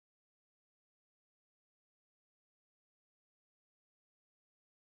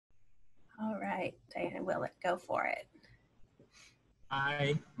right, Diane and Willet, go for it.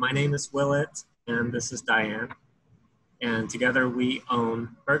 Hi, my name is Willet, and this is Diane. And together we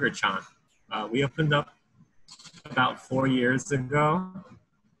own Burger Chan. We opened up about 4 years ago,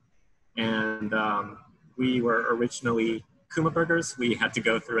 and we were originally Kuma Burgers. We had to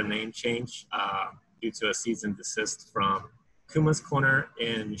go through a name change due to a cease and desist from Kuma's Corner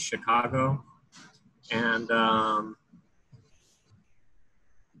in Chicago. And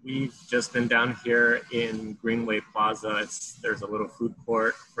we've just been down here in Greenway Plaza. There's a little food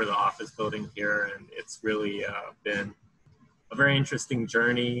court for the office building here, and it's really been a very interesting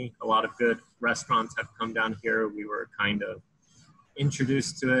journey. A lot of good restaurants have come down here. We were kind of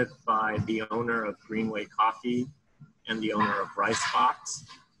introduced to it by the owner of Greenway Coffee and the owner of Rice Box.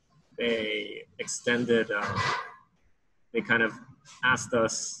 They extended, they kind of asked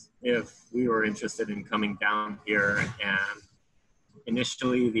us if we were interested in coming down here, and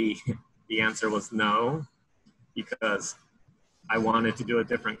initially the answer was no, because I wanted to do a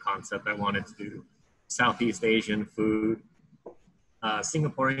different concept. I wanted to do Southeast Asian food,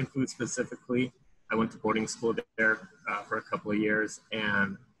 Singaporean food specifically. I went to boarding school there for a couple of years,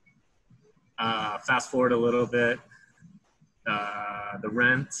 and fast forward a little bit, the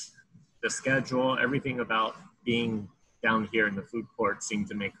rent, the schedule, everything about being down here in the food court seemed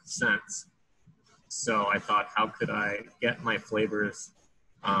to make sense. So I thought, how could I get my flavors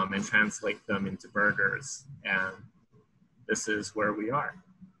and translate them into burgers? And this is where we are.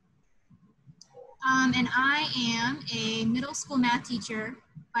 And I am a middle school math teacher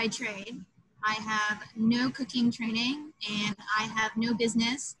by trade. I have no cooking training, and I have no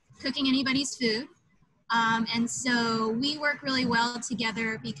business cooking anybody's food. And so we work really well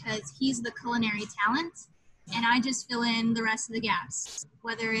together because he's the culinary talent, and I just fill in the rest of the gaps,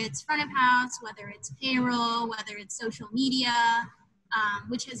 whether it's front of house, whether it's payroll, whether it's social media,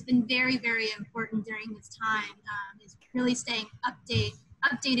 which has been very, very important during this time, is really staying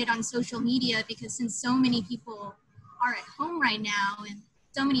updated on social media, because since so many people are at home right now and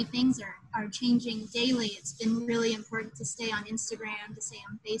so many things are changing daily, it's been really important to stay on Instagram, to stay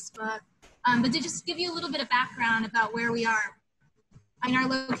on Facebook. But to just give you a little bit of background about where we are, our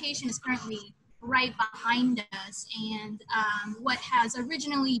location is currently right behind us, and what has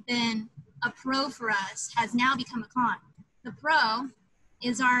originally been a pro for us has now become a con. The pro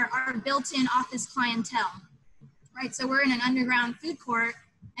is our built-in office clientele, right? So we're in an underground food court,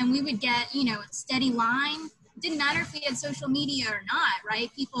 and we would get, a steady line. It didn't matter if we had social media or not,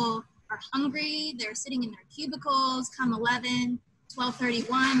 right? People are hungry, they're sitting in their cubicles, come 11,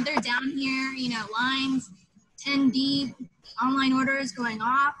 12:31, they're down here, lines 10 deep, online orders going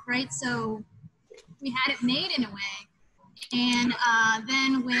off, right? So we had it made in a way. And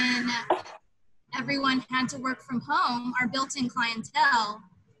then when everyone had to work from home, our built-in clientele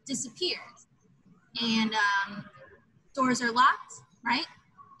disappeared. And stores are locked, right?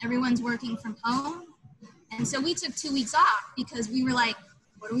 Everyone's working from home. And so we took 2 weeks off because we were like,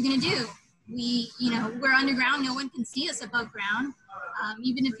 what are we gonna do? We're underground, no one can see us above ground.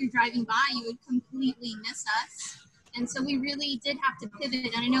 Even if you're driving by, you would completely miss us. And so we really did have to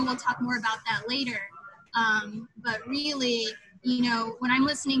pivot, and I know we'll talk more about that later. But really, when I'm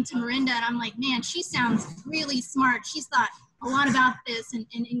listening to Merinda, and I'm like, man, she sounds really smart. She's thought a lot about this, and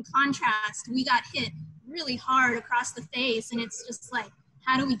in contrast, we got hit really hard across the face, and it's just like,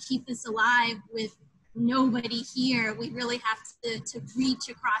 how do we keep this alive with nobody here? We really have to reach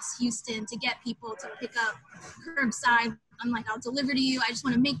across Houston to get people to pick up curbside. I'm like, I'll deliver to you. I just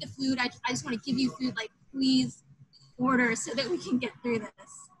want to make the food. I just want to give you food. Like, please order so that we can get through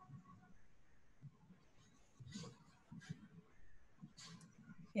this.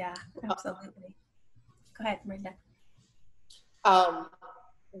 Yeah, absolutely. Go ahead, Merinda.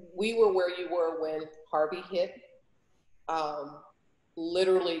 We were where you were when Harvey hit.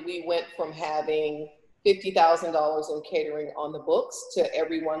 Literally, we went from having $50,000 in catering on the books to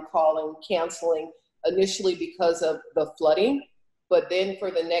everyone calling, canceling, initially because of the flooding. But then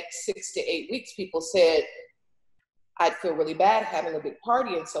for the next 6 to 8 weeks, people said, I'd feel really bad having a big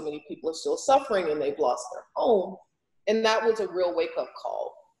party and so many people are still suffering and they've lost their home. And that was a real wake-up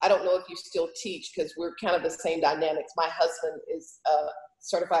call. I don't know if you still teach, because we're kind of the same dynamics. My husband is a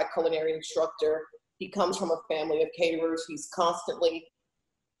certified culinary instructor. He comes from a family of caterers. He's constantly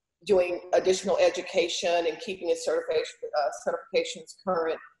doing additional education and keeping his certifications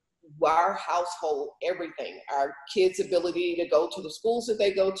current. Our household, everything, our kids' ability to go to the schools that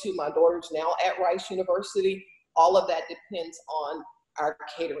they go to. My daughter's now at Rice University. All of that depends on our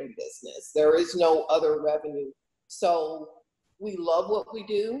catering business. There is no other revenue. So we love what we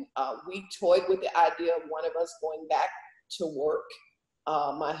do. We toyed with the idea of one of us going back to work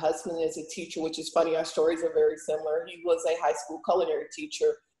My husband is a teacher, which is funny. Our stories are very similar. He was a high school culinary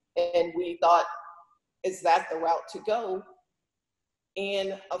teacher, and we thought, is that the route to go?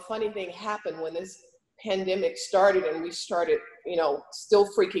 And a funny thing happened when this pandemic started, and we started, you know, still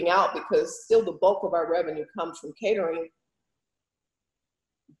freaking out because still the bulk of our revenue comes from catering.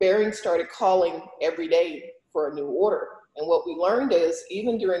 Bearing started calling every day for a new order. And what we learned is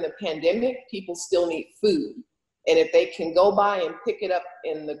even during the pandemic, people still need food. And if they can go by and pick it up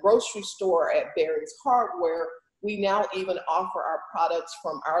in the grocery store at Bearing's Hardware, we now even offer our products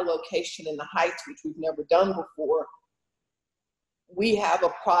from our location in the Heights, which we've never done before. We have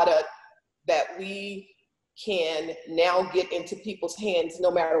a product that we can now get into people's hands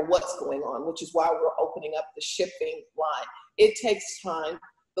no matter what's going on, which is why we're opening up the shipping line. It takes time.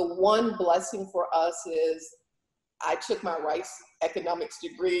 The one blessing for us is I took my Rice economics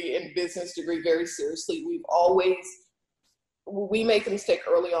degree and business degree very seriously. We made the mistake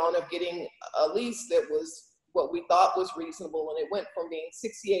early on of getting a lease that was what we thought was reasonable, and it went from being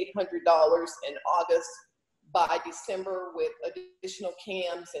 $6,800 in August. By December, with additional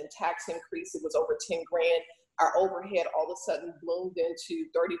cams and tax increase, it was over 10 grand. Our overhead all of a sudden bloomed into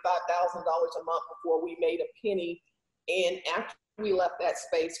 $35,000 a month before we made a penny. And after we left that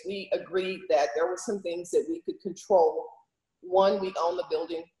space, we agreed that there were some things that we could control. One, we own the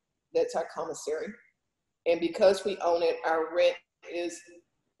building. That's our commissary. And because we own it, our rent is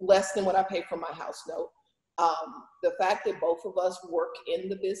less than what I pay for my house note. The fact that both of us work in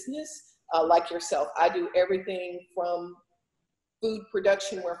the business, like yourself, I do everything from food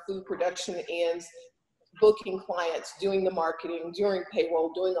production, where food production ends, booking clients, doing the marketing, doing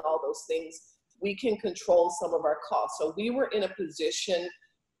payroll, doing all those things. We can control some of our costs. So we were in a position,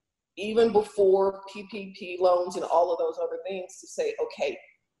 even before PPP loans and all of those other things, to say, okay,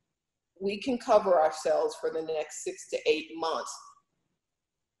 we can cover ourselves for the next 6 to 8 months.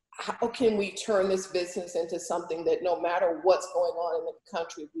 How can we turn this business into something that no matter what's going on in the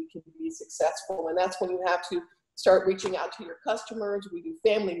country, we can be successful? And that's when you have to start reaching out to your customers. We do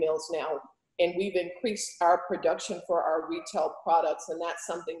family meals now, and we've increased our production for our retail products. And that's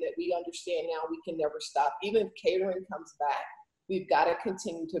something that we understand now we can never stop. Even if catering comes back, we've got to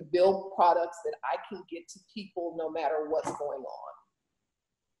continue to build products that I can get to people no matter what's going on.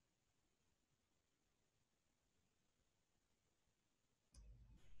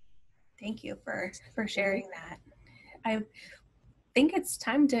 Thank you for sharing that. I think it's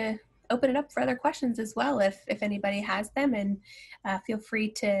time to open it up for other questions as well, if anybody has them, and feel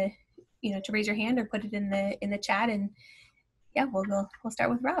free to to raise your hand or put it in the chat. And yeah, we'll start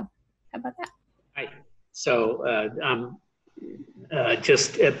with Rob. How about that? Hi. So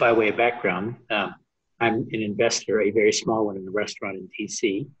just by way of background, I'm an investor, a very small one, in a restaurant in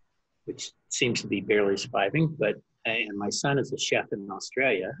DC, which seems to be barely surviving, but and my son is a chef in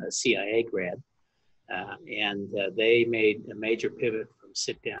Australia, a CIA grad, and they made a major pivot from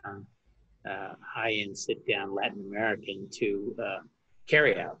sit-down, high-end sit-down Latin American to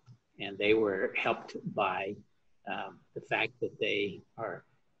carry-out, and they were helped by the fact that they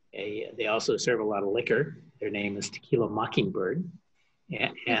also serve a lot of liquor. Their name is Tequila Mockingbird,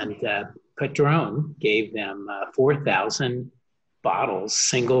 and Patron gave them 4,000 bottles,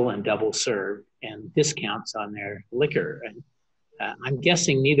 single and double serve, and discounts on their liquor. And I'm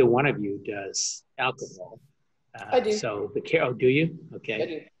guessing neither one of you does alcohol. I do. So do you? Okay. I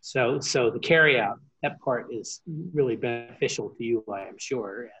do. So the carry out, that part is really beneficial to you, I am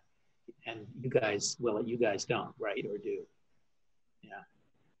sure. And you guys, well, you guys don't, right? Or do? Yeah.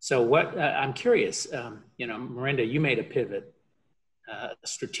 So what, I'm curious, Merinda, you made a pivot, a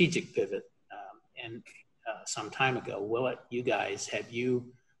strategic pivot, and some time ago. Willet, you guys,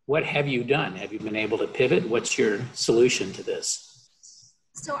 what have you done? Have you been able to pivot? What's your solution to this?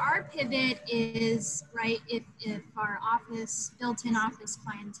 So our pivot is, right, if our built-in office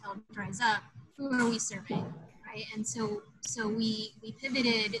clientele dries up, who are we serving, right? And so we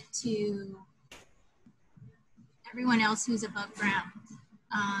pivoted to everyone else who's above ground.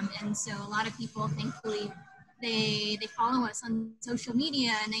 And so a lot of people, thankfully, they follow us on social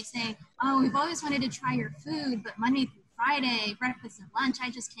media and they say, oh, we've always wanted to try your food, but Monday through Friday, breakfast and lunch, I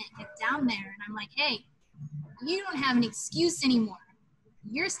just can't get down there. And I'm like, hey, you don't have an excuse anymore.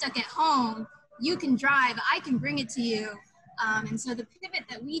 You're stuck at home. You can drive. I can bring it to you. And so the pivot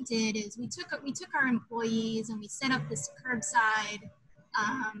that we did is we took our employees and we set up this curbside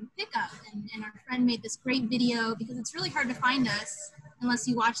pickup. And our friend made this great video, because it's really hard to find us unless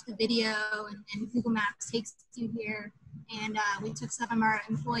you watch the video, and Google Maps takes you here. And we took some of our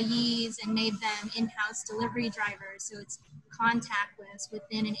employees and made them in-house delivery drivers. So it's contactless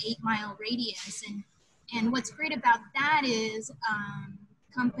within an 8-mile radius. And what's great about that is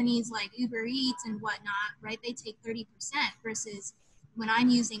companies like Uber Eats and whatnot, right? They take 30% versus when I'm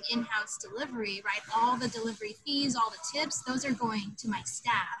using in-house delivery, right? All the delivery fees, all the tips, those are going to my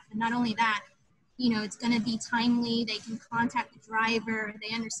staff. And not only that, you know, it's going to be timely. They can contact the driver.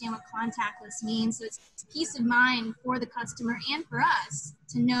 They understand what contactless means. So it's peace of mind for the customer and for us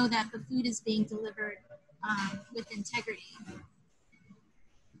to know that the food is being delivered with integrity.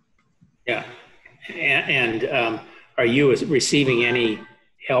 Yeah. And are you receiving any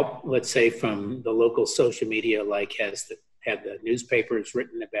help, let's say, from the local social media, like had the newspapers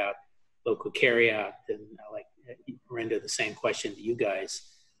written about local carryout, and like Merinda, the same question to you guys?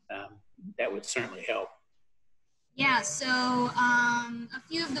 That would certainly help. Yeah, so a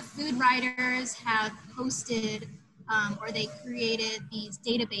few of the food writers have posted or they created these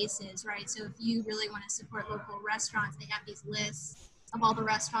databases, right? So if you really want to support local restaurants, they have these lists of all the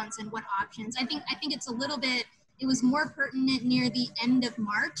restaurants and what options. I think it's a little bit, it was more pertinent near the end of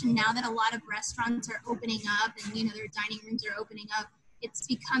March, and now that a lot of restaurants are opening up and, you know, their dining rooms are opening up, it's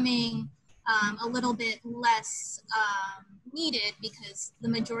becoming a little bit less needed because the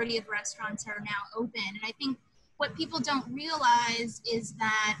majority of restaurants are now open. And I think what people don't realize is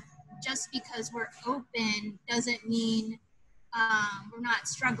that just because we're open doesn't mean we're not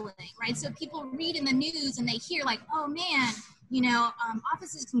struggling, right? So people read in the news and they hear like, oh man, you know,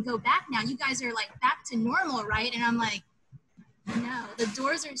 offices can go back now. You guys are like back to normal, right? And I'm like, no, the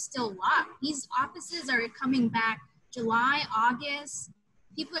doors are still locked. These offices are coming back July, August.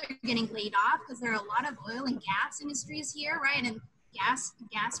 People are getting laid off because there are a lot of oil and gas industries here, right? And gas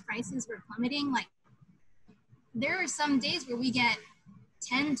prices were plummeting. Like, there are some days where we get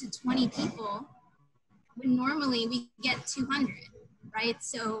 10 to 20 people when normally we get 200, right?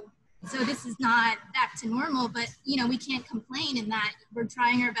 So this is not back to normal, but, you know, we can't complain in that we're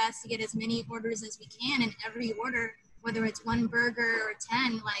trying our best to get as many orders as we can, and every order, whether it's one burger or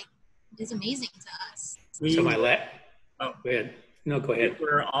 10, like, is amazing to us. Go ahead. No, go ahead.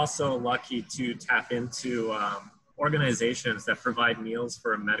 We're also lucky to tap into organizations that provide meals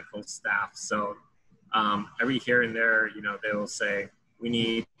for medical staff. So every here and there, you know, they will say, we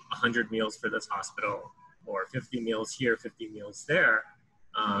need 100 meals for this hospital, or 50 meals here, 50 meals there.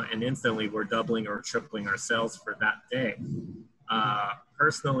 And instantly we're doubling or tripling our sales for that day.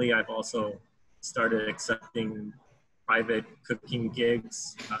 Personally, I've also started accepting private cooking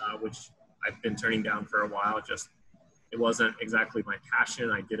gigs, which I've been turning down for a while. Just, it wasn't exactly my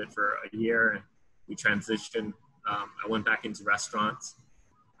passion. I did it for a year and we transitioned. I went back into restaurants,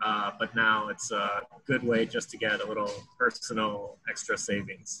 but now it's a good way just to get a little personal extra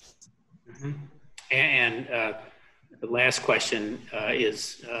savings. Mm-hmm. And the last question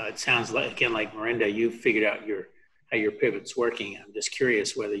is, it sounds like, again, like Merinda, you figured out how your pivot's working. I'm just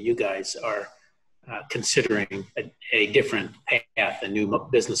curious whether you guys are considering a different path, a new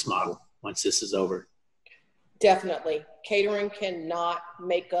business model once this is over. Definitely. Catering cannot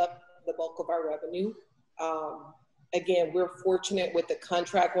make up the bulk of our revenue. Again, we're fortunate with the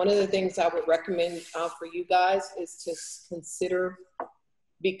contract. One of the things I would recommend for you guys is to consider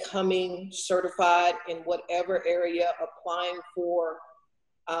becoming certified in whatever area, applying for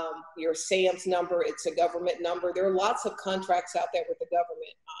your SAMS number. It's a government number. There are lots of contracts out there with the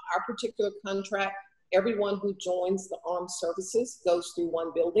government. Our particular contract, everyone who joins the armed services goes through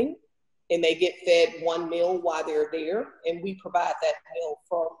one building, and they get fed one meal while they're there. And we provide that meal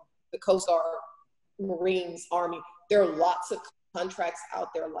from the Coast Guard, Marines, Army. There are lots of contracts out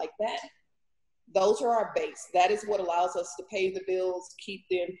there like that. Those are our base. That is what allows us to pay the bills, keep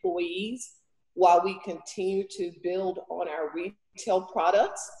the employees, while we continue to build on our retail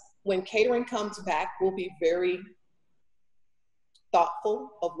products. When catering comes back, we'll be very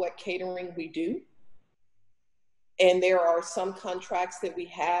thoughtful of what catering we do. And there are some contracts that we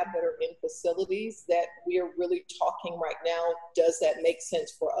have that are in facilities that we are really talking right now. Does that make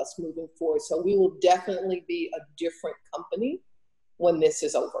sense for us moving forward? So we will definitely be a different company when this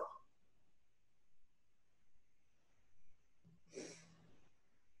is over.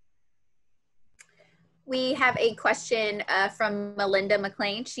 We have a question from Melinda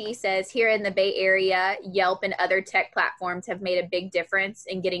McLean. She says, here in the Bay Area, Yelp and other tech platforms have made a big difference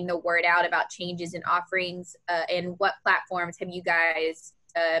in getting the word out about changes in offerings. And what platforms have you guys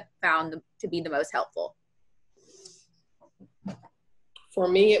found to be the most helpful? For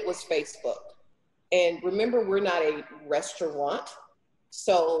me, it was Facebook. And remember, we're not a restaurant.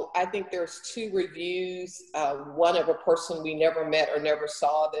 So I think there's 2 reviews, one of a person we never met or never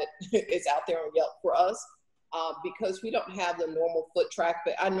saw that is out there on Yelp for us, because we don't have the normal foot track,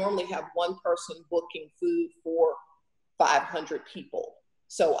 but I normally have one person booking food for 500 people.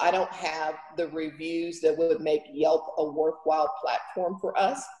 So I don't have the reviews that would make Yelp a worthwhile platform for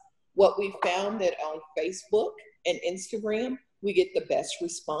us. What we found that on Facebook and Instagram, we get the best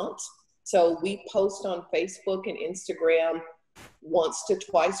response. So we post on Facebook and Instagram once to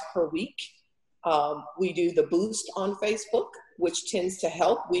twice per week. We do the boost on Facebook, which tends to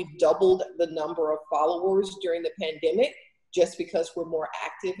help. We've doubled the number of followers during the pandemic just because we're more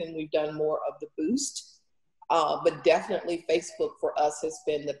active and we've done more of the boost. But definitely Facebook for us has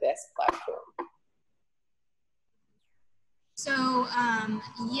been the best platform. So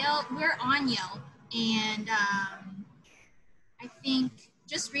Yelp, we're on Yelp, and I think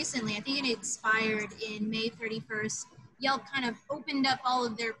just recently, I think it expired in May 31st, Yelp kind of opened up all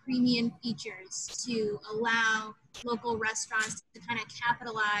of their premium features to allow local restaurants to kind of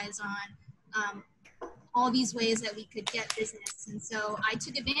capitalize on all these ways that we could get business. And so I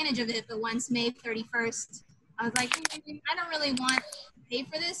took advantage of it, but once May 31st, I was like, I don't really want to pay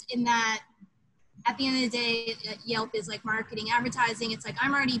for this, in that at the end of the day, Yelp is like marketing, advertising. It's like,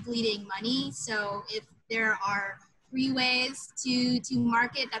 I'm already bleeding money. So if there are free ways to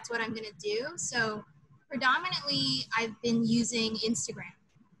market, that's what I'm going to do. So predominantly, I've been using Instagram,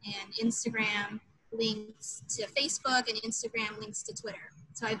 and Instagram links to Facebook, and Instagram links to Twitter.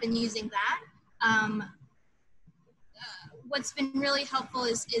 So I've been using that. What's been really helpful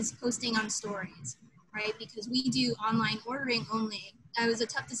is posting on stories, right? Because we do online ordering only. It was a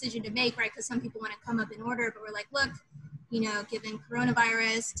tough decision to make, right? Because some people want to come up and order, but we're like, look, you know, given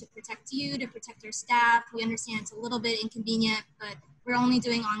coronavirus, to protect you, to protect our staff, we understand it's a little bit inconvenient, but we're only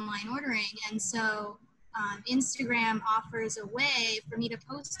doing online ordering. And so Instagram offers a way for me to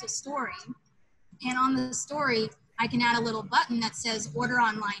post a story. And on the story, I can add a little button that says order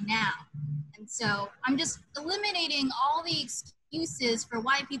online now. And so I'm just eliminating all the excuses for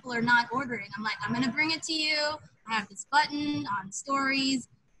why people are not ordering. I'm like, I'm going to bring it to you. I have this button on stories.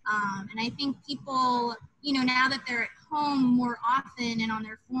 And I think people, you know, now that they're at home more often and on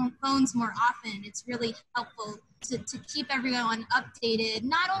their phones more often, it's really helpful to keep everyone updated,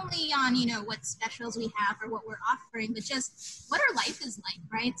 not only on, you know, what specials we have or what we're offering, but just what our life is like,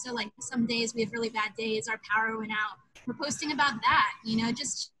 right? So like some days we have really bad days, our power went out. We're posting about that, you know,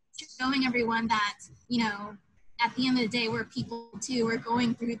 just showing everyone that, you know, at the end of the day, we're people too. We're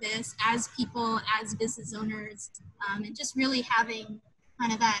going through this as people, as business owners, and just really having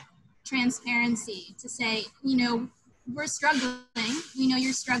kind of that transparency to say, you know, we're struggling. We know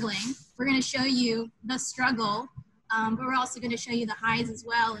you're struggling. We're going to show you the struggle, but we're also going to show you the highs as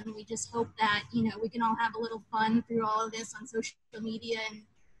well. And we just hope that, you know, we can all have a little fun through all of this on social media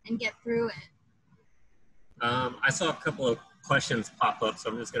and get through it. I saw a couple of questions pop up,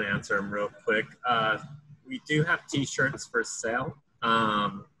 so I'm just going to answer them real quick. We do have t-shirts for sale.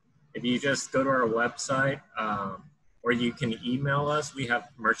 If you just go to our website, or you can email us, we have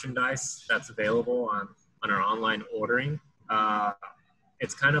merchandise that's available on our online ordering.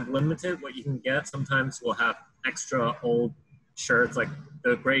 It's kind of limited what you can get. Sometimes we'll have extra old shirts, like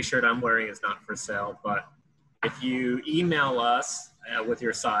the gray shirt I'm wearing is not for sale, but if you email us with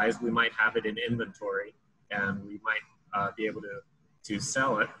your size, we might have it in inventory and we might be able to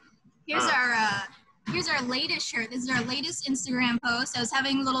sell it. Here's our latest shirt. This is our latest Instagram post. I was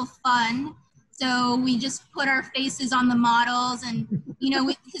having a little fun. So we just put our faces on the models, and, you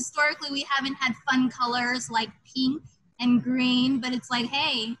know, historically we haven't had fun colors like pink and green, but it's like,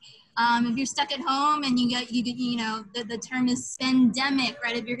 hey, if you're stuck at home and you know, the term is spendemic,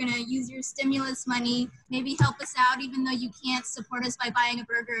 right? If you're going to use your stimulus money, maybe help us out, even though you can't support us by buying a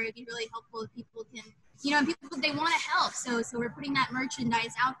burger. It'd be really helpful if people can, you know, people, they want to help. So we're putting that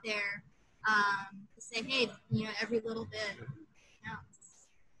merchandise out there to say, hey, you know, every little bit counts.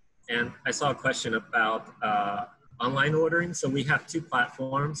 And I saw a question about online ordering. So we have two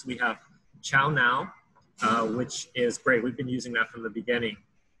platforms. We have Chow Now, which is great. We've been using that from the beginning.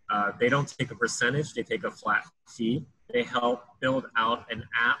 They don't take a percentage, they take a flat fee. They help build out an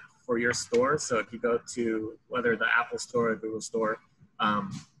app for your store. So if you go to whether the Apple Store or Google Store,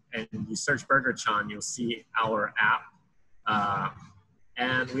 and you search Burger Chan, you'll see our app.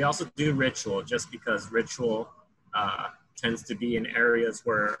 And we also do Ritual, just because Ritual tends to be in areas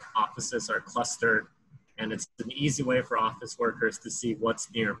where offices are clustered, and it's an easy way for office workers to see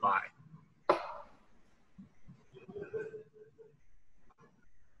what's nearby.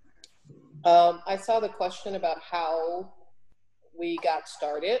 I saw the question about how we got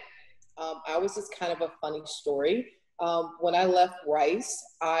started. Ours is kind of a funny story. When I left Rice,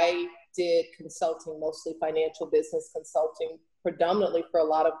 I did consulting, mostly financial business consulting, predominantly for a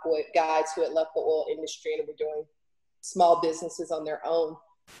lot of guys who had left the oil industry and were doing small businesses on their own.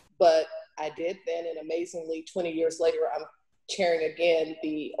 But I did then, and amazingly, 20 years later, I'm chairing again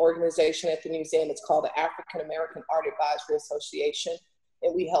the organization at the museum. It's called the African American Art Advisory Association,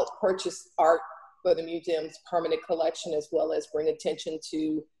 and we help purchase art for the museum's permanent collection, as well as bring attention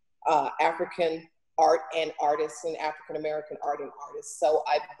to African art and artists, and African American art and artists. So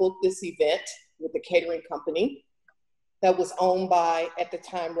I booked this event with the catering company that was owned by, at the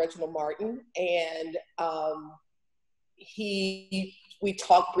time, Reginald Martin, and we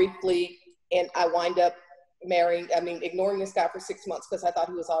talked briefly, and I wind up ignoring this guy for 6 months because I thought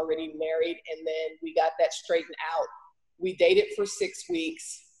he was already married, and then we got that straightened out. We dated for 6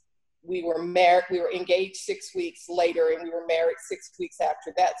 weeks. We were married, we were engaged 6 weeks later, and we were married 6 weeks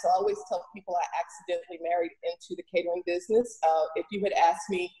after that. So I always tell people I accidentally married into the catering business. If you had asked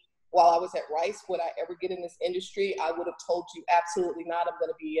me while I was at Rice, would I ever get in this industry? I would have told you absolutely not. I'm going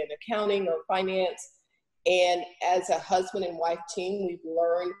to be in accounting or finance. And as a husband and wife team, we've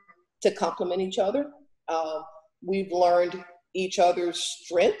learned to complement each other. We've learned each other's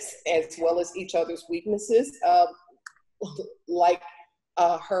strengths as well as each other's weaknesses. I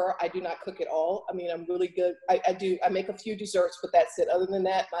do not cook at all. I mean, I'm really good. I make a few desserts, but that's it. Other than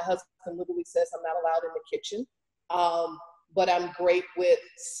that, my husband literally says I'm not allowed in the kitchen. But I'm great with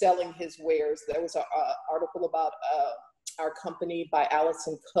selling his wares. There was an article about our company by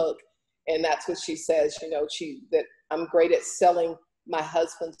Allison Cook, and that's what she says, that I'm great at selling my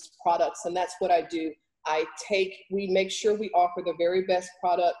husband's products, and that's what I do. We make sure we offer the very best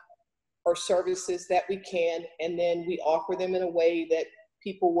product or services that we can, and then we offer them in a way that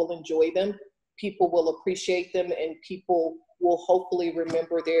people will enjoy them, people will appreciate them, and people will hopefully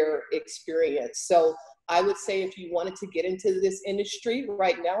remember their experience. So I would say if you wanted to get into this industry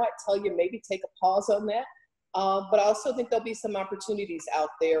right now, I'd tell you maybe take a pause on that. But I also think there'll be some opportunities out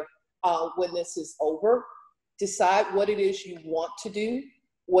there when this is over. Decide what it is you want to do,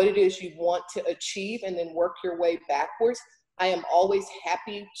 what it is you want to achieve, and then work your way backwards. I am always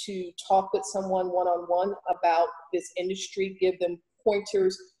happy to talk with someone one-on-one about this industry, give them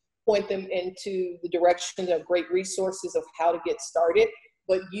pointers, point them into the direction of great resources of how to get started.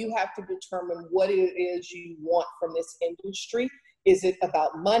 But you have to determine what it is you want from this industry. Is it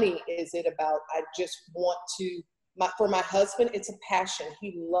about money? Is it about, I just want to, for my husband, it's a passion.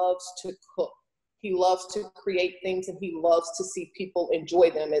 He loves to cook. He loves to create things, and he loves to see people enjoy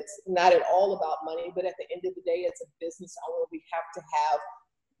them. It's not at all about money, but at the end of the day, as a business owner, we have to have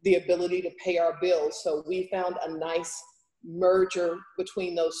the ability to pay our bills. So we found a nice merger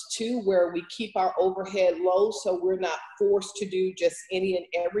between those two where we keep our overhead low, so we're not forced to do just any and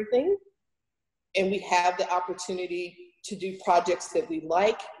everything. And we have the opportunity to do projects that we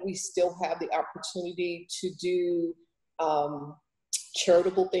like. We still have the opportunity to do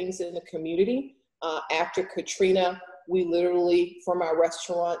charitable things in the community. After Katrina, we literally, from our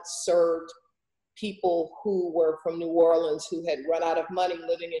restaurant, served people who were from New Orleans who had run out of money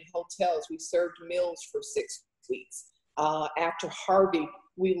living in hotels. We served meals for 6 weeks. After Harvey,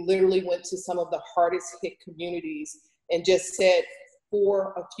 we literally went to some of the hardest hit communities and just said,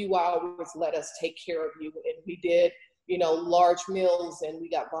 for a few hours, let us take care of you. And we did, large meals, and we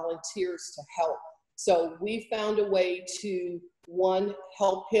got volunteers to help. So we found a way to, one,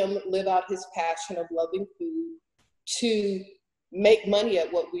 help him live out his passion of loving food, two, make money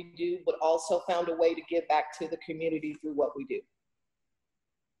at what we do, but also found a way to give back to the community through what we do.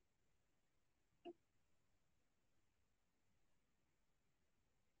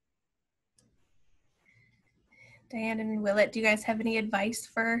 Diane and Willet, do you guys have any advice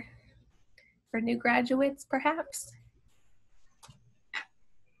for new graduates, perhaps?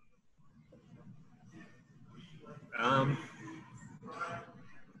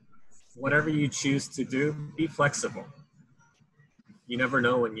 Whatever you choose to do, be flexible. You never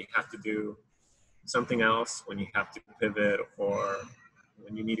know when you have to do something else, when you have to pivot, or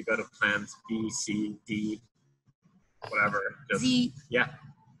when you need to go to plans B, C, D, whatever. Just, Z. Yeah.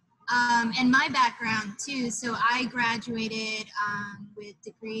 And my background too, so I graduated with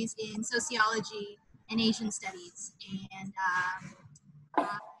degrees in sociology and Asian studies, and I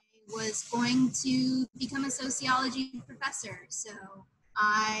was going to become a sociology professor. So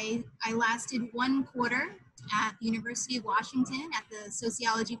I lasted 1 quarter at the University of Washington at the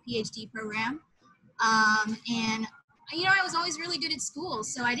sociology PhD program, and I was always really good at school,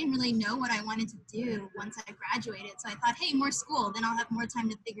 so I didn't really know what I wanted to do once I graduated. So I thought, hey, more school, then I'll have more time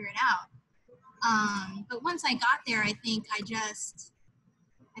to figure it out. But once I got there, I think I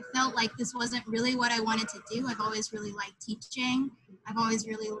felt like this wasn't really what I wanted to do. I've always really liked teaching. I've always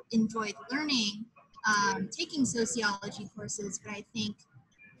really enjoyed learning, taking sociology courses, but I think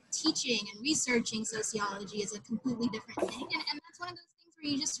teaching and researching sociology is a completely different thing. And that's one of those things where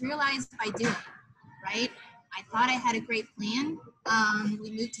you just realize by doing, right? I thought I had a great plan.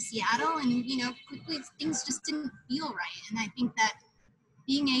 We moved to Seattle, and quickly things just didn't feel right. And I think that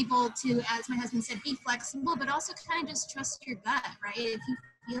being able to, as my husband said, be flexible, but also kind of just trust your gut, right? If you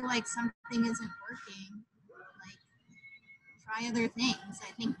feel like something isn't working, like try other things.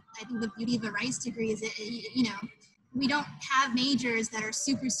 I think the beauty of a Rice degree is we don't have majors that are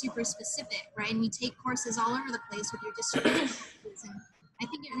super specific, right? And you take courses all over the place with your dissertation. And I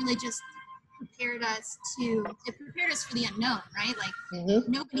think it really just prepared us for the unknown, right? Like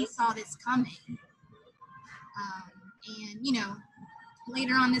nobody saw this coming. And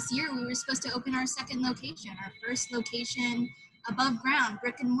later on this year, we were supposed to open our second location, our first location above ground,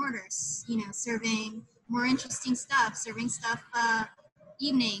 brick and mortars, serving more interesting stuff, serving stuff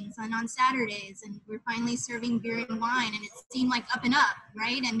evenings and on Saturdays, and we're finally serving beer and wine, and it seemed like up and up,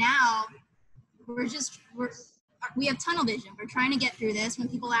 right? And now we have tunnel vision. We're trying to get through this. When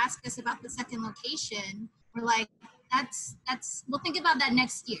people ask us about the second location, we're like, we'll think about that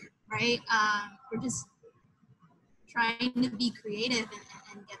next year, right? We're just trying to be creative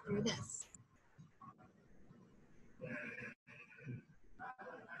and get through this.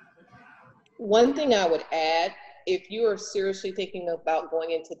 One thing I would add, if you are seriously thinking about going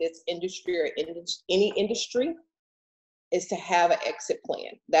into this industry or any industry, is to have an exit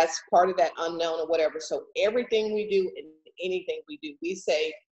plan. That's part of that unknown or whatever. So everything we do and anything we do, we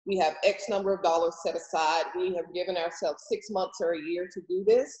say we have X number of dollars set aside. We have given ourselves 6 months or a year to do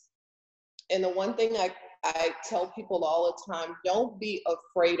this. And the one thing I tell people all the time, don't be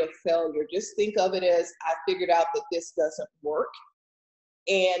afraid of failure. Just think of it as, I figured out that this doesn't work.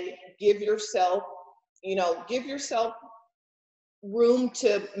 And give yourself room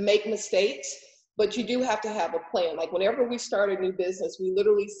to make mistakes, but you do have to have a plan. Like whenever we start a new business, we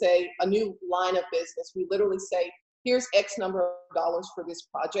literally say, a new line of business, we literally say, here's X number of dollars for this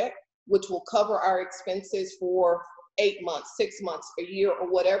project, which will cover our expenses for 8 months, 6 months, a year,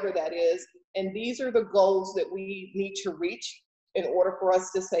 or whatever that is. And these are the goals that we need to reach in order for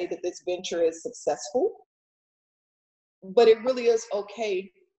us to say that this venture is successful. But it really is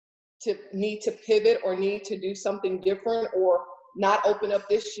okay to need to pivot or need to do something different or not open up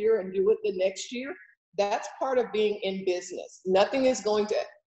this year and do it the next year. That's part of being in business. Nothing is going to,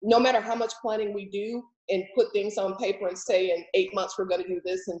 no matter how much planning we do and put things on paper and say in 8 months we're going to do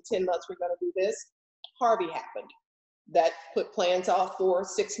this, in 10 months we're going to do this. Harvey happened. That put plans off for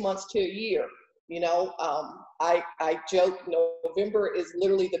 6 months to a year. I joke, November is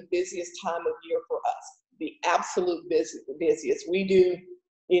literally the busiest time of year for us. The absolute busiest. We do,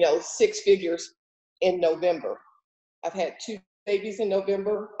 6 figures in November. I've had 2 babies in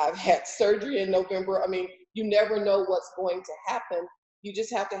November. I've had surgery in November. I mean, you never know what's going to happen. You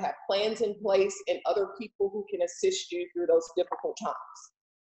just have to have plans in place and other people who can assist you through those difficult times.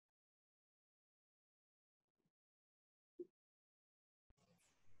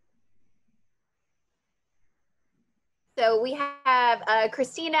 So we have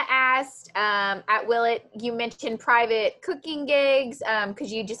Christina asked, at Willet, you mentioned private cooking gigs. Could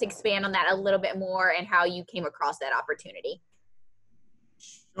you just expand on that a little bit more and how you came across that opportunity?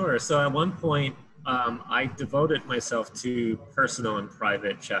 Sure. So at one point, I devoted myself to personal and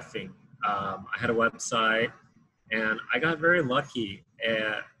private chefing. I had a website, and I got very lucky.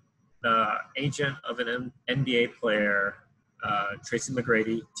 The agent of an NBA player, Tracy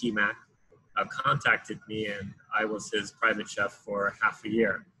McGrady, T-Mac, contacted me, and I was his private chef for half a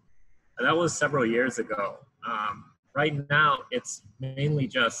year. And that was several years ago. Right now, it's mainly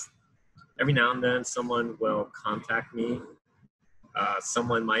just every now and then someone will contact me.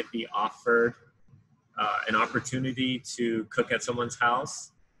 Someone might be offered an opportunity to cook at someone's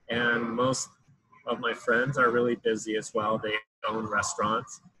house. And most of my friends are really busy as well. They own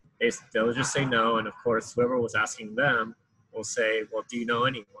restaurants. They'll just say no. And of course, whoever was asking them will say, well, do you know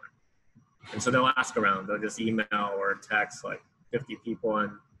anyone? And so they'll ask around. They'll just email or text like 50 people.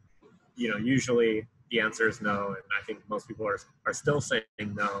 And, usually the answer is no. And I think most people are still saying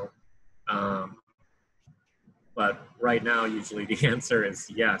no. But right now, usually the answer is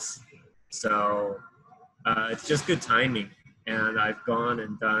yes. So it's just good timing. And I've gone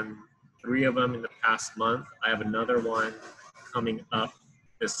and done 3 of them in the past month. I have another one coming up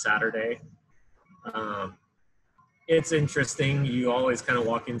this Saturday. It's interesting. You always kind of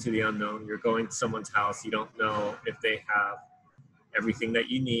walk into the unknown. You're going to someone's house. You don't know if they have everything that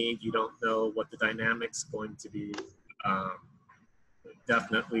you need. You don't know what the dynamic's going to be.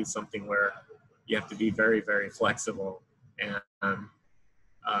 Definitely something where you have to be very, very flexible. And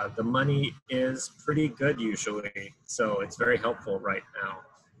the money is pretty good usually. So it's very helpful right now.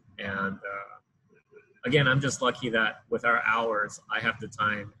 And again, I'm just lucky that with our hours, I have the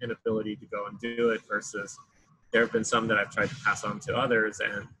time and ability to go and do it versus there have been some that I've tried to pass on to others,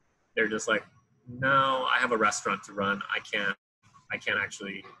 and they're just like, no, I have a restaurant to run. I can't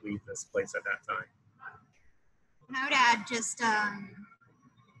actually leave this place at that time. And I would add just,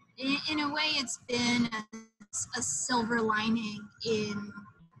 in a way, it's been a silver lining in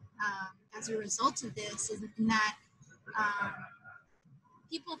as a result of this, in that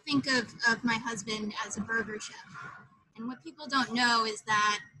people think of my husband as a burger chef. And what people don't know is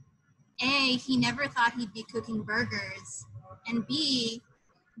that A, he never thought he'd be cooking burgers, and B,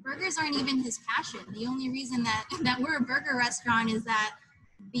 burgers aren't even his passion. The only reason that we're a burger restaurant is that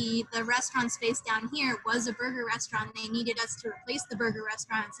the restaurant space down here was a burger restaurant. They needed us to replace the burger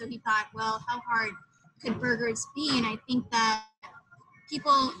restaurant. So he thought, well, how hard could burgers be? And I think that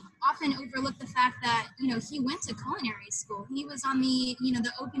people often overlook the fact that, he went to culinary school. He was on the,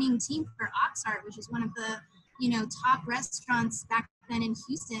 the opening team for Oxheart, which is one of the, top restaurants back then in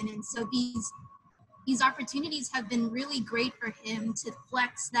Houston. And so these opportunities have been really great for him to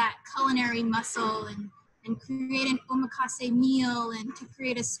flex that culinary muscle and create an omakase meal and to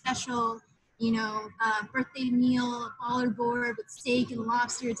create a special, birthday meal, baller board with steak and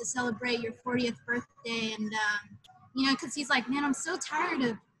lobster to celebrate your 40th birthday. And, because he's like, man, I'm so tired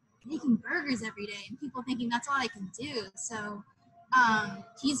of making burgers every day and people thinking that's all I can do. So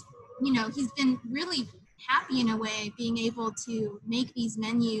he's been really happy in a way being able to make these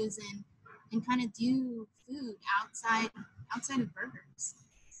menus and kind of do food outside of burgers.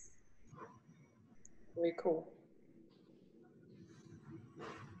 Very cool.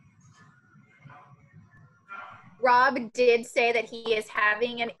 Rob did say that he is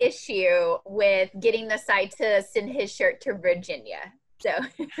having an issue with getting the site to send his shirt to Virginia. So,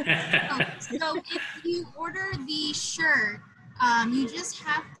 so if you order the shirt, you just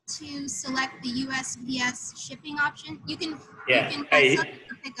have to select the USPS shipping option. You can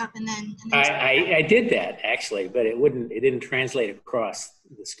pick up and then I did that actually, but it didn't translate across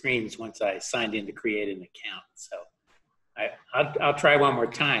the screens once I signed in to create an account. So I'll try one more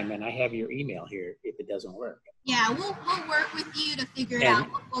time, and I have your email here if it doesn't work. Yeah, we'll work with you to figure it out.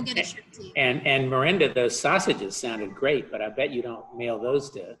 We'll get a shirt to you. And Merinda, those sausages sounded great, but I bet you don't mail those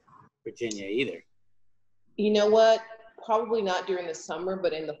to Virginia either. You know what? Probably not during the summer,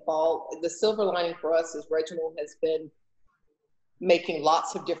 but in the fall. The silver lining for us is Reginald has been making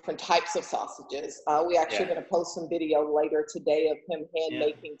lots of different types of sausages. We actually going to post some video later today of him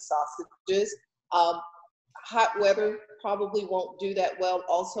making sausages. Hot weather probably won't do that well.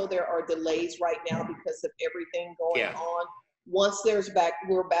 Also, there are delays right now because of everything going on. Once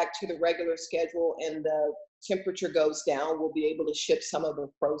we're back to the regular schedule and the temperature goes down, we'll be able to ship some of the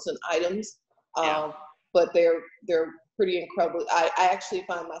frozen items. But they're pretty incredible. I actually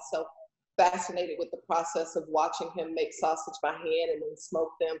find myself fascinated with the process of watching him make sausage by hand and then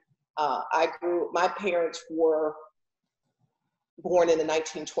smoke them. My parents were born in the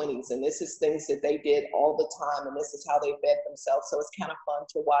 1920s, and this is things that they did all the time, and this is how they fed themselves. So it's kind of fun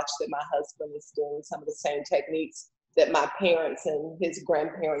to watch that my husband is doing some of the same techniques that my parents and his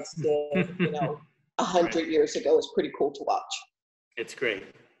grandparents did, 100 years ago. It's pretty cool to watch. It's great.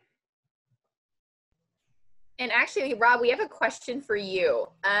 And actually, Rob, we have a question for you.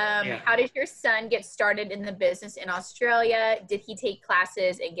 How did your son get started in the business in Australia? Did he take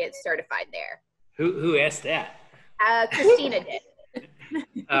classes and get certified there? Who asked that? Christina did.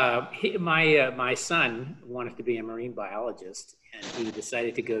 My son wanted to be a marine biologist, and he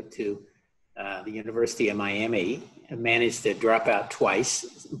decided to go to the University of Miami, and managed to drop out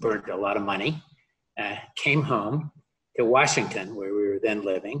twice, burned a lot of money, came home to Washington, where we were then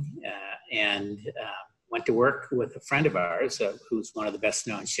living, and went to work with a friend of ours who's one of the best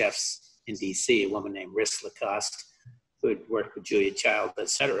known chefs in DC, a woman named Rice Lacoste, who had worked with Julia Child, et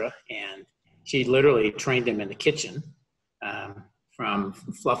cetera. And she literally trained him in the kitchen, from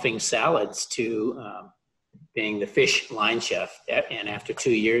fluffing salads to being the fish line chef. And after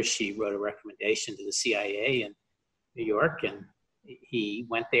 2 years, she wrote a recommendation to the CIA in New York, and he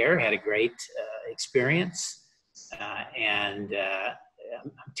went there, had a great experience. And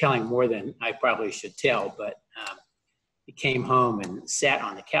I'm telling more than I probably should tell, but he came home and sat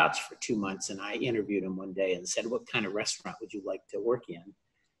on the couch for 2 months, and I interviewed him one day and said, what kind of restaurant would you like to work in?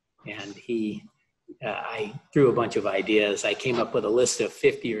 And I threw a bunch of ideas. I came up with a list of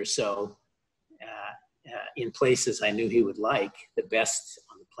 50 or so in places I knew he would like, the best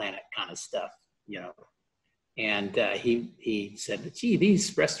on the planet kind of stuff, And he said, gee,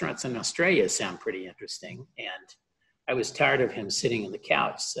 these restaurants in Australia sound pretty interesting. And I was tired of him sitting on the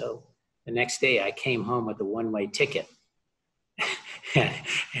couch. So the next day I came home with a one-way ticket.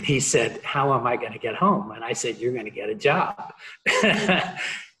 And he said, how am I going to get home? And I said, you're going to get a job.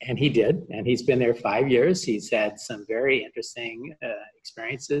 And he did, and he's been there 5 years. He's had some very interesting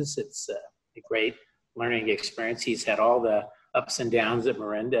experiences. It's a great learning experience. He's had all the ups and downs that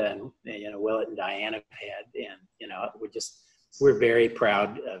Merinda and Willet and Diane have had, and we're very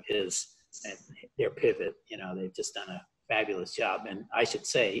proud of their pivot. They've just done a fabulous job. And I should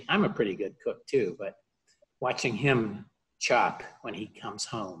say, I'm a pretty good cook too, but watching him chop when he comes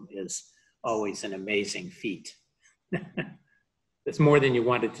home is always an amazing feat. It's more than you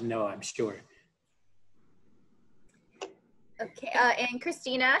wanted to know, I'm sure. Okay, and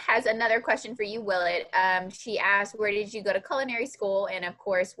Christina has another question for you, Willet. She asked, where did you go to culinary school? And of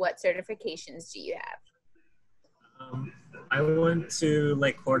course, what certifications do you have? I went to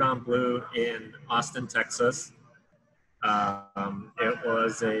Lake Cordon Bleu in Austin, Texas. It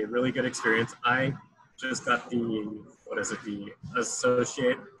was a really good experience. I just got the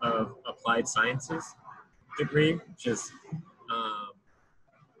Associate of Applied Sciences degree, which is,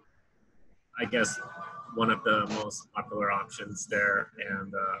 I guess, one of the most popular options there.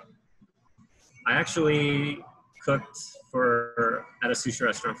 And I actually cooked at a sushi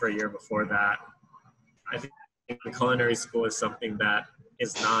restaurant for a year before that. I think culinary school is something that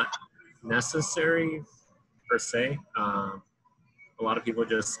is not necessary per se. A lot of people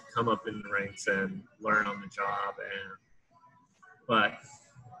just come up in the ranks and learn on the job, but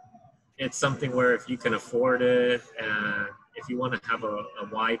it's something where if you can afford it and if you want to have a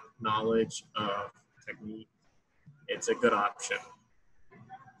wide knowledge of technique, it's a good option.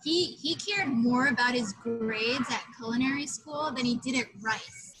 He cared more about his grades at culinary school than he did at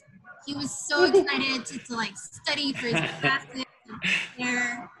Rice. He was so excited to like study for his classes and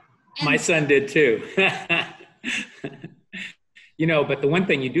prepare. My son did too. But the one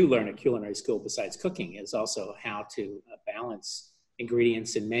thing you do learn at culinary school besides cooking is also how to balance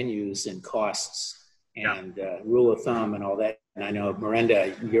ingredients and menus and costs and rule of thumb and all that. And I know,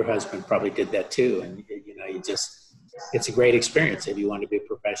 Merinda, your husband probably did that too. And, it's a great experience if you want to be a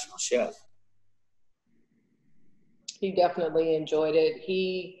professional chef. He definitely enjoyed it.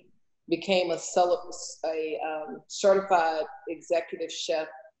 He became a certified executive chef,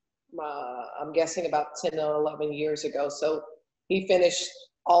 I'm guessing about 10 or 11 years ago. So he finished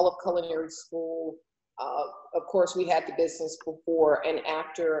all of culinary school. Of course, we had the business before and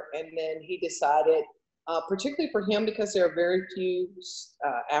after, and then he decided, particularly for him, because there are very few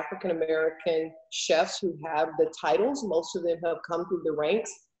African-American chefs who have the titles. Most of them have come through the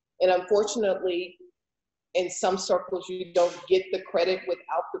ranks. And unfortunately, in some circles, you don't get the credit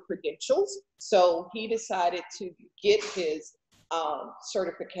without the credentials. So he decided to get his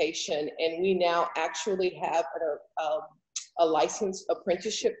certification, and we now actually have a licensed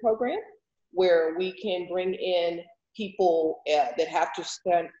apprenticeship program where we can bring in people that have to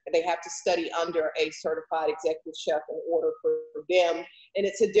study under a certified executive chef in order for them. And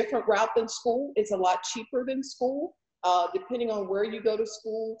it's a different route than school. It's a lot cheaper than school. Depending on where you go to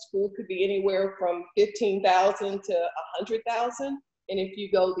school could be anywhere from $15,000 to $100,000. And if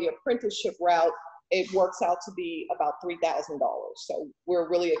you go the apprenticeship route, it works out to be about $3,000. So we're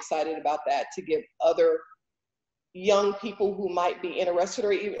really excited about that, to give other young people who might be interested,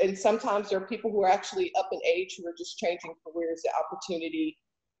 and sometimes there are people who are actually up in age who are just changing careers, the opportunity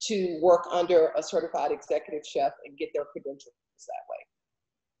to work under a certified executive chef and get their credentials that way.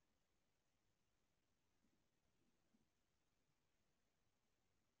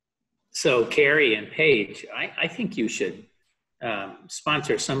 So Carrie and Paige, I think you should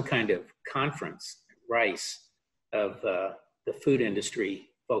sponsor some kind of conference, Rice, of the food industry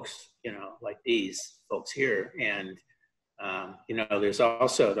folks, like these folks here. And, there's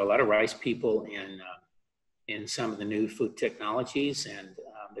also a lot of Rice people in some of the new food technologies, and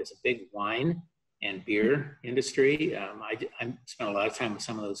there's a big wine and beer industry. I spent a lot of time with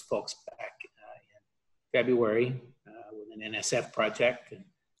some of those folks back in February with an NSF project. And,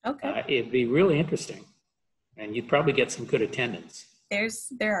 okay. It'd be really interesting, and you'd probably get some good attendance.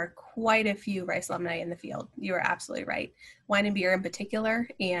 There are quite a few Rice alumni in the field. You are absolutely right. Wine and beer in particular,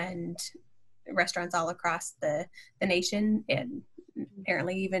 and restaurants all across the nation, and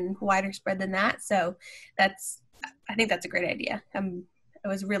apparently even wider spread than that. So I think that's a great idea. I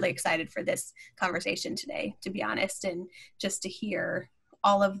was really excited for this conversation today, to be honest, and just to hear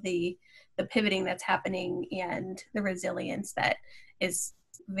all of the pivoting that's happening and the resilience that is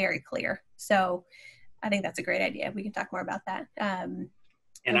very clear. So I think that's a great idea. We can talk more about that.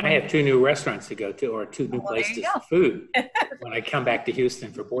 And I have 2 new restaurants to go to, or 2 new places for food when I come back to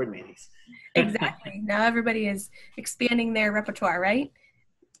Houston for board meetings. Exactly. Now everybody is expanding their repertoire, right?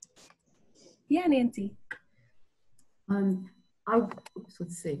 Yeah, Nancy.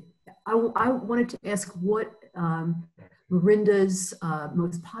 Let's see. I wanted to ask what Merinda's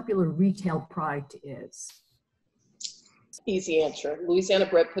most popular retail product is? Easy answer. Louisiana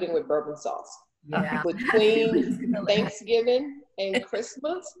bread pudding with bourbon sauce. Yeah. Between Thanksgiving and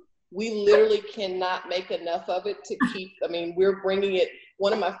Christmas, we literally cannot make enough of it to keep, I mean, we're bringing it.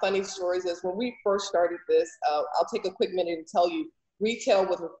 One of my funny stories is when we first started this, I'll take a quick minute and tell you, retail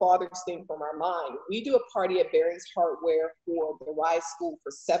was a farthest thing from our mind. We do a party at Barron's Hardware for the Rice School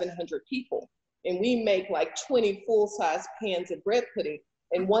for 700 people. And we make like 20 full-size pans of bread pudding.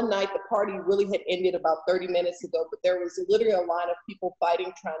 And one night the party really had ended about 30 minutes ago, but there was literally a line of people fighting,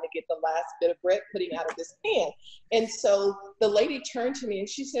 trying to get the last bit of bread pudding out of this pan. And so the lady turned to me and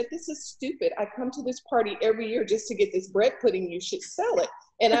she said, "This is stupid. I come to this party every year just to get this bread pudding. You should sell it."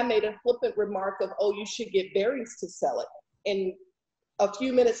 And I made a flippant remark of, "Oh, you should get Barry's to sell it." And a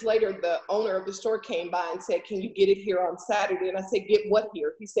few minutes later, the owner of the store came by and said, "Can you get it here on Saturday?" And I said, "Get what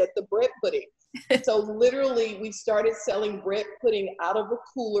here?" He said, "The bread pudding." So literally we started selling bread pudding out of a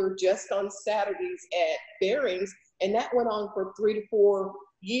cooler just on Saturdays at Barron's. And that went on for 3 to 4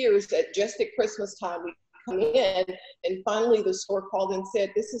 years. Just at Christmas time, we come in, and finally the store called and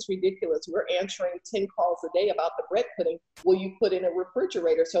said, "This is ridiculous. We're answering 10 calls a day about the bread pudding. Will you put in a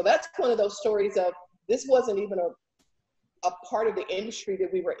refrigerator?" So that's one of those stories of, this wasn't even a part of the industry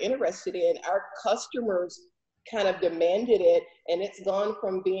that we were interested in. Our customers kind of demanded it, and it's gone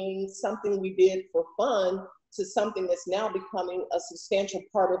from being something we did for fun to something that's now becoming a substantial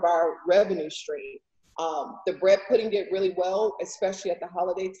part of our revenue stream. The bread pudding did really well, especially at the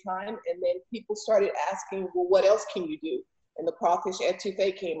holiday time, and then people started asking, "Well, what else can you do?" And the crawfish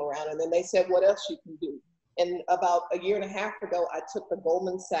etouffee came around, and then they said, "What else you can do?" And about a year and a half ago, I took the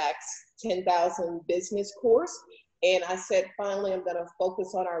Goldman Sachs 10,000 business course. And I said, finally, I'm gonna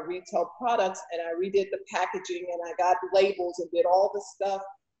focus on our retail products. And I redid the packaging, and I got labels and did all the stuff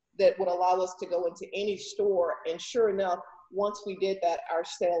that would allow us to go into any store. And sure enough, once we did that, our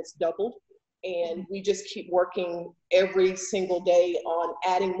sales doubled. And we just keep working every single day on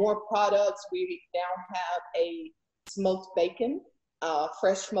adding more products. We now have a smoked bacon,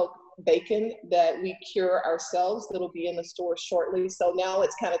 fresh smoked bacon that we cure ourselves, that'll be in the store shortly. So now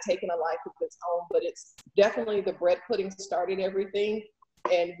it's kind of taken a life of its own, but it's definitely, the bread pudding started everything,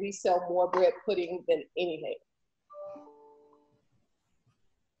 and we sell more bread pudding than anything.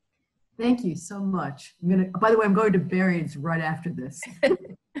 Thank you so much. By the way, I'm going to Barron's right after this.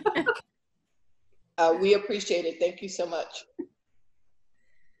 We appreciate it. Thank you so much.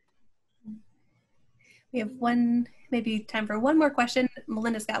 We have maybe time for one more question.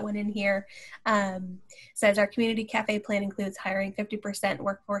 Melinda's got one in here. Says, our community cafe plan includes hiring 50%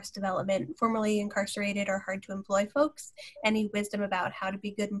 workforce development, formerly incarcerated or hard to employ folks. Any wisdom about how to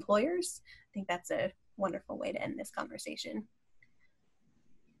be good employers? I think that's a wonderful way to end this conversation.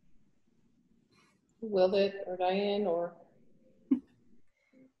 Willet or Diane or?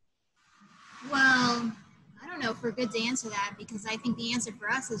 Well, I don't know if we're good to answer that, because I think the answer for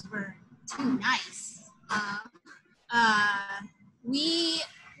us is we're too nice.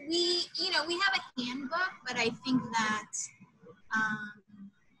 We have a handbook, but I think that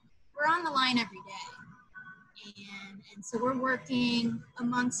we're on the line every day, and so we're working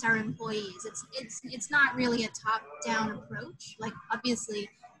amongst our employees. It's not really a top-down approach. Like, obviously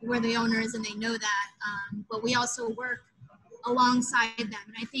we're the owners and they know that, but we also work alongside them.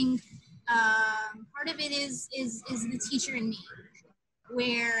 And I think part of it is the teacher in me,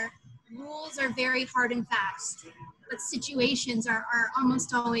 where rules are very hard and fast, but situations are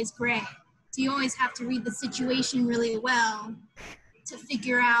almost always gray. So you always have to read the situation really well to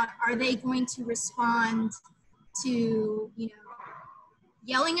figure out, are they going to respond to,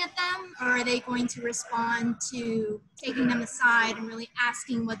 yelling at them, or are they going to respond to taking them aside and really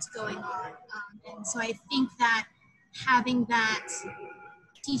asking what's going on? And so I think that having that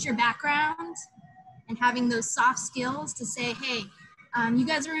teacher background and having those soft skills to say, hey, you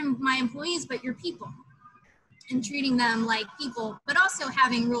guys are my employees, but you're people, and treating them like people, but also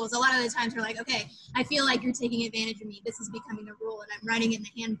having rules. A lot of the times we're like, okay, I feel like you're taking advantage of me. This is becoming a rule, and I'm writing it in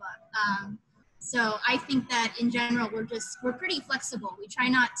the handbook. So I think that in general, we're pretty flexible. We try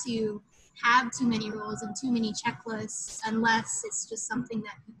not to have too many rules and too many checklists unless it's just something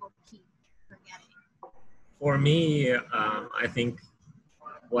that people keep forgetting. For me, I think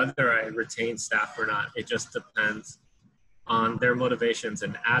whether I retain staff or not, it just depends on their motivations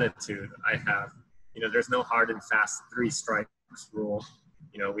and attitude. I have, there's no hard and fast 3 strikes rule.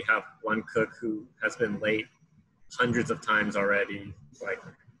 We have one cook who has been late hundreds of times already. Like,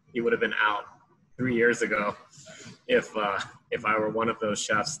 he would have been out 3 years ago if I were one of those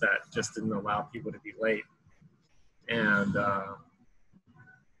chefs that just didn't allow people to be late. And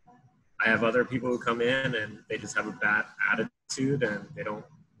I have other people who come in and they just have a bad attitude and they don't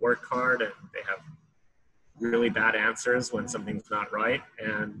work hard and they have really bad answers when something's not right,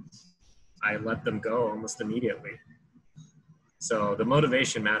 and I let them go almost immediately. So the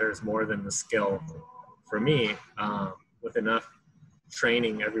motivation matters more than the skill for me. With enough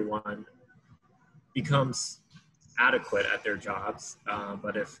training, everyone becomes adequate at their jobs.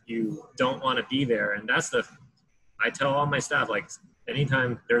 But if you don't want to be there, and I tell all my staff, like,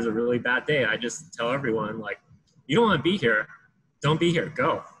 anytime there's a really bad day, I just tell everyone, like, you don't want to be here, don't be here,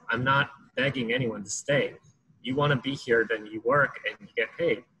 go. I'm not begging anyone to stay. You want to be here, then you work and you get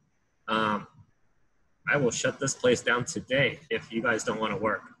paid. I will shut this place down today if you guys don't want to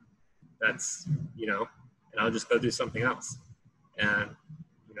work. That's, and I'll just go do something else. And,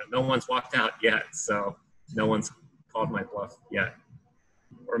 no one's walked out yet, so no one's called my bluff yet.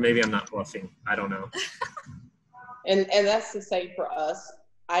 Or maybe I'm not bluffing, I don't know. And that's the same for us.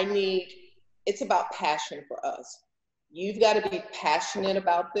 It's about passion for us. You've got to be passionate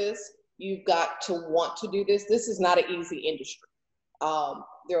about this. You've got to want to do this. This is not an easy industry.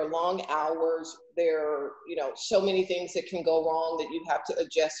 There are long hours. There are, so many things that can go wrong that you have to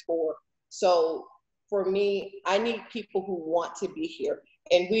adjust for. So for me, I need people who want to be here.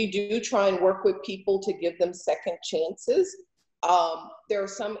 And we do try and work with people to give them second chances. There are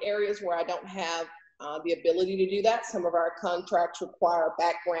some areas where I don't have the ability to do that. Some of our contracts require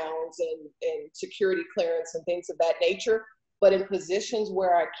backgrounds and security clearance and things of that nature. But in positions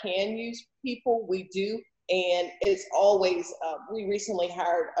where I can use people, we do. And it's always, we recently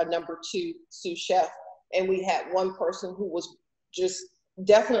hired a number 2 sous chef, and we had one person who was just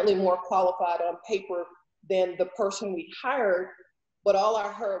definitely more qualified on paper than the person we hired. But all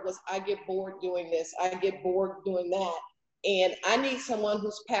I heard was, I get bored doing this, I get bored doing that. And I need someone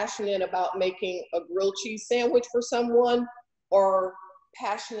who's passionate about making a grilled cheese sandwich for someone, or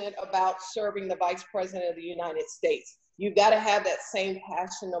passionate about serving the Vice President of the United States. You've got to have that same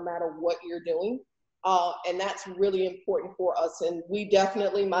passion no matter what you're doing. And that's really important for us. And we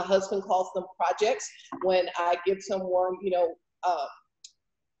definitely, my husband calls them projects, when I give someone,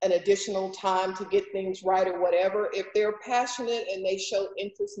 an additional time to get things right or whatever. If they're passionate and they show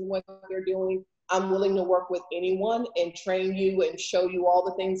interest in what they're doing, I'm willing to work with anyone and train you and show you all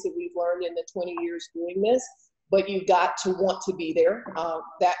the things that we've learned in the 20 years doing this. But you've got to want to be there.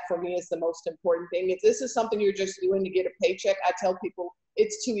 That for me is the most important thing. If this is something you're just doing to get a paycheck, I tell people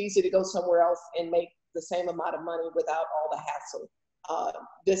it's too easy to go somewhere else and make the same amount of money without all the hassle.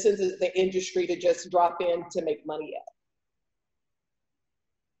 This isn't the industry to just drop in to make money at.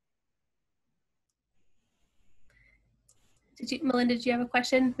 Merinda, did you have a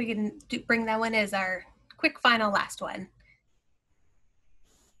question? We can bring that one as our quick final last one.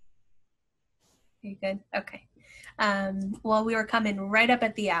 You good? Okay. Well, we were coming right up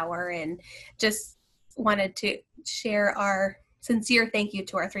at the hour, and just wanted to share our sincere thank you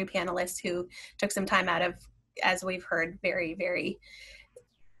to our 3 panelists who took some time out of, as we've heard, very, very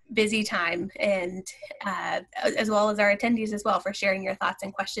busy time, and as well as our attendees as well, for sharing your thoughts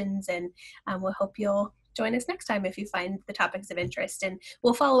and questions. And we'll hope you'll join us next time if you find the topics of interest. And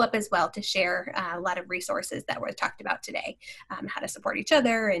we'll follow up as well to share a lot of resources that were talked about today, how to support each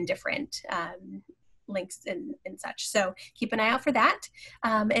other, and different links and such. So keep an eye out for that.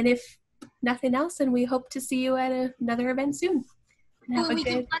 And if nothing else, then we hope to see you at another event soon. Well, we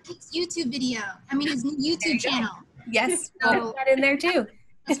can watch his YouTube video. His new YouTube channel. Yes, so we'll put that in there too.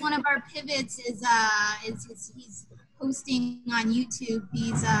 That's one of our pivots. Is he's posting on YouTube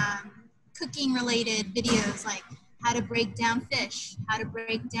these cooking related videos, like how to break down fish, how to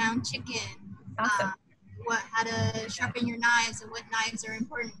break down chicken, awesome. How to sharpen your knives and what knives are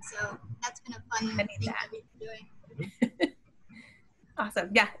important. So that's been a fun thing that we've been doing. Awesome.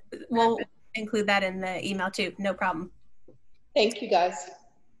 Yeah, we'll include that in the email too. No problem. Thank you, guys.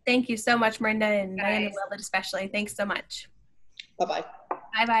 Thank you so much, Merinda, and Diane and Willet especially. Thanks so much. Bye-bye.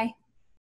 Bye-bye.